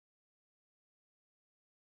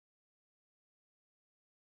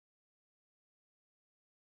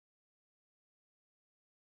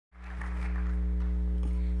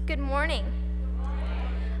Good morning.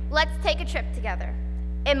 Let's take a trip together.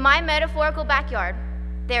 In my metaphorical backyard,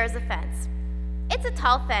 there is a fence. It's a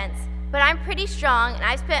tall fence, but I'm pretty strong, and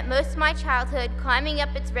I've spent most of my childhood climbing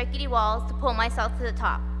up its rickety walls to pull myself to the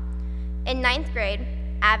top. In 9th grade,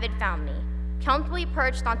 AVID found me, comfortably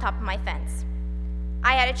perched on top of my fence.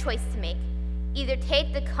 I had a choice to make: either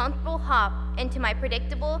take the comfortable hop into my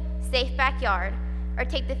predictable, safe backyard, or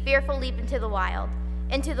take the fearful leap into the wild,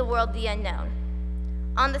 into the world of the unknown.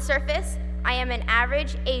 On the surface, I am an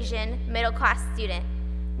average Asian middle-class student.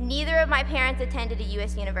 Neither of my parents attended a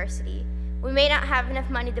U.S. university. We may not have enough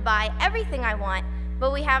money to buy everything I want,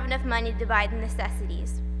 but we have enough money to buy the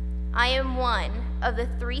necessities. I am one of the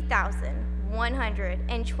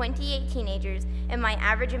 3,128 teenagers in my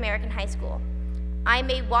average American high school. I'm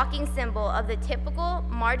a walking symbol of the typical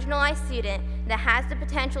marginalized student that has the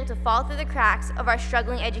potential to fall through the cracks of our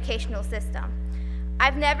struggling educational system.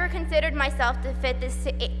 I've never considered myself to fit the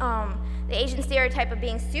Asian stereotype of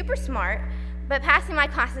being super smart, but passing my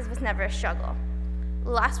classes was never a struggle.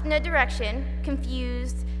 Lost with no direction,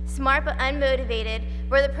 confused, smart but unmotivated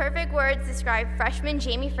were the perfect words to describe freshman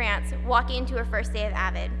Jamie France walking into her first day of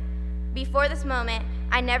AVID. Before this moment,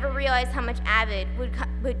 I never realized how much AVID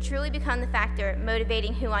would truly become the factor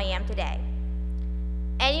motivating who I am today.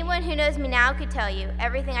 Anyone who knows me now could tell you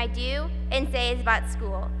everything I do and say is about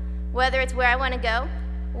school, whether it's where I want to go,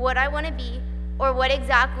 what I want to be, or what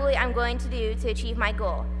exactly I'm going to do to achieve my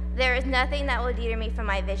goal. There is nothing that will deter me from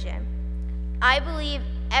my vision. I believe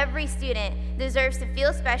every student deserves to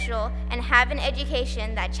feel special and have an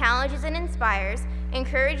education that challenges and inspires,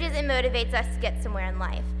 encourages and motivates us to get somewhere in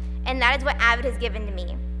life. And that is what AVID has given to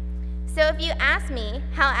me. So if you ask me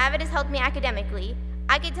how AVID has helped me academically,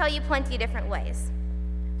 I could tell you plenty of different ways.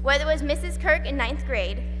 Whether it was Mrs. Kirk in 9th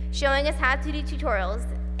grade showing us how to do tutorials,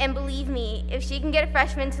 and believe me, if she can get a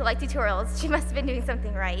freshman to like tutorials, she must have been doing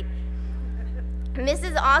something right.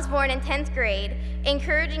 Mrs. Osborne in 10th grade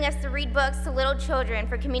encouraging us to read books to little children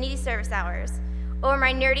for community service hours, or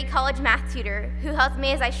my nerdy college math tutor who helped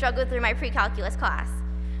me as I struggled through my pre-calculus class.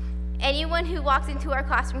 Anyone who walks into our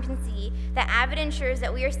classroom can see that AVID ensures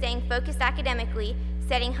that we are staying focused academically,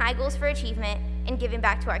 setting high goals for achievement, and giving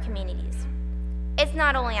back to our communities. It's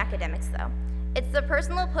not only academics, though. It's the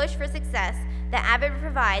personal push for success that AVID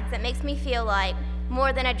provides that makes me feel like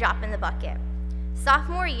more than a drop in the bucket.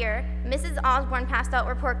 Sophomore year, Mrs. Osborne passed out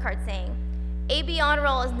report cards saying, "AB Honor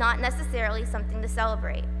Roll is not necessarily something to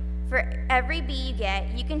celebrate. For every B you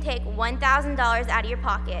get, you can take $1,000 out of your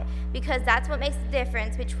pocket because that's what makes the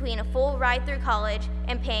difference between a full ride through college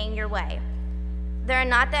and paying your way." There are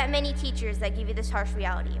not that many teachers that give you this harsh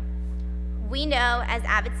reality. We know as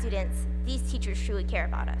AVID students, these teachers truly care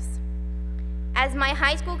about us. As my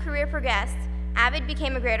high school career progressed, AVID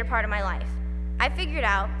became a greater part of my life. I figured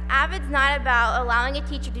out AVID's not about allowing a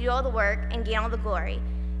teacher to do all the work and gain all the glory.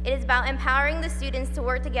 It is about empowering the students to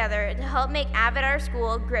work together to help make AVID our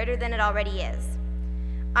school greater than it already is.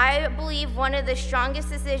 I believe one of the strongest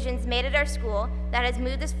decisions made at our school that has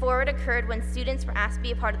moved us forward occurred when students were asked to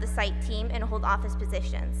be a part of the site team and hold office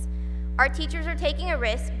positions. Our teachers are taking a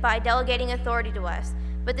risk by delegating authority to us,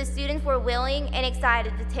 but the students were willing and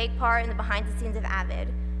excited to take part in the behind the scenes of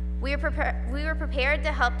AVID. We were prepared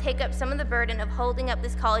to help take up some of the burden of holding up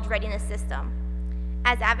this college readiness system.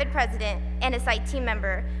 As AVID president and a site team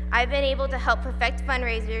member, I've been able to help perfect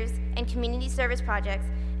fundraisers and community service projects,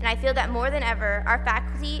 and I feel that more than ever, our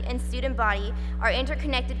faculty and student body are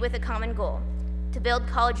interconnected with a common goal: to build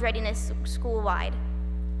college readiness school-wide.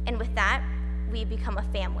 And with that, we become a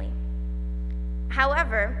family.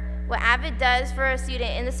 However, what AVID does for a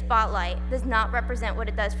student in the spotlight does not represent what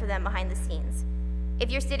it does for them behind the scenes. If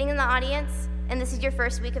you're sitting in the audience and this is your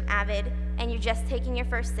first week of AVID and you're just taking your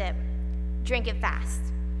first sip, drink it fast.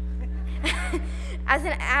 As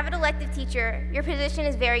an AVID elective teacher, your position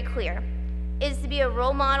is very clear. It is to be a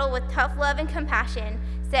role model with tough love and compassion,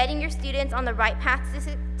 setting your students on the right path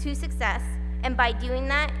to success, and by doing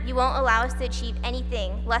that, you won't allow us to achieve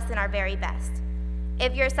anything less than our very best.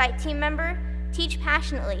 If you're a site team member, teach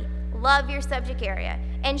passionately, love your subject area,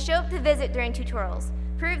 and show up to visit during tutorials.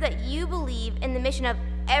 Prove that you believe in the mission of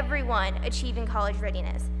everyone achieving college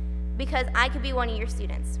readiness, because I could be one of your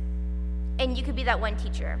students, and you could be that one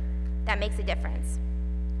teacher that makes a difference.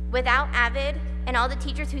 Without AVID and all the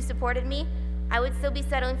teachers who supported me, I would still be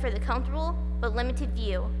settling for the comfortable but limited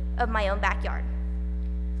view of my own backyard.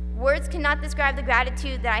 Words cannot describe the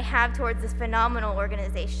gratitude that I have towards this phenomenal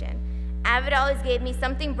organization. AVID always gave me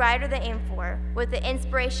something brighter to aim for, with the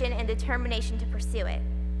inspiration and determination to pursue it.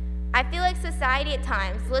 I feel like society at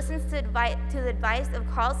times listens to the advice of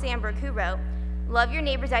Carl Sandburg, who wrote, "Love your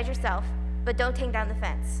neighbors as yourself, but don't take down the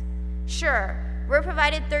fence." Sure, we're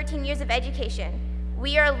provided 13 years of education.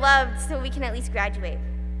 We are loved so we can at least graduate.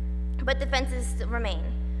 But the fences still remain.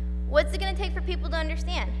 What's it going to take for people to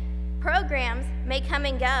understand? Programs may come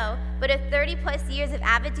and go, but if 30+ years of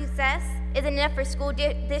AVID success isn't enough for school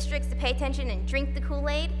districts to pay attention and drink the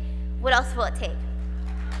Kool-Aid, what else will it take?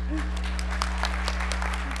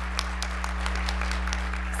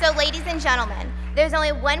 So ladies and gentlemen, there's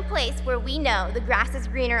only one place where we know the grass is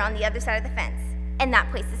greener on the other side of the fence, and that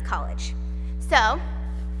place is college. So,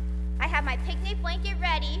 I have my picnic blanket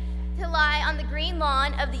ready to lie on the green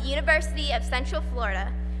lawn of the University of Central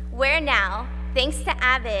Florida, where now, thanks to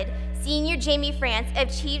AVID, senior Jamie France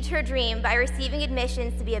achieved her dream by receiving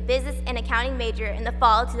admissions to be a business and accounting major in the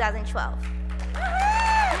fall of 2012.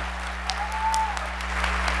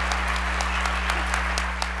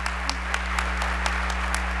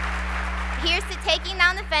 Here's to taking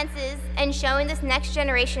down the fences and showing this next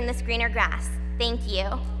generation this greener grass. Thank you.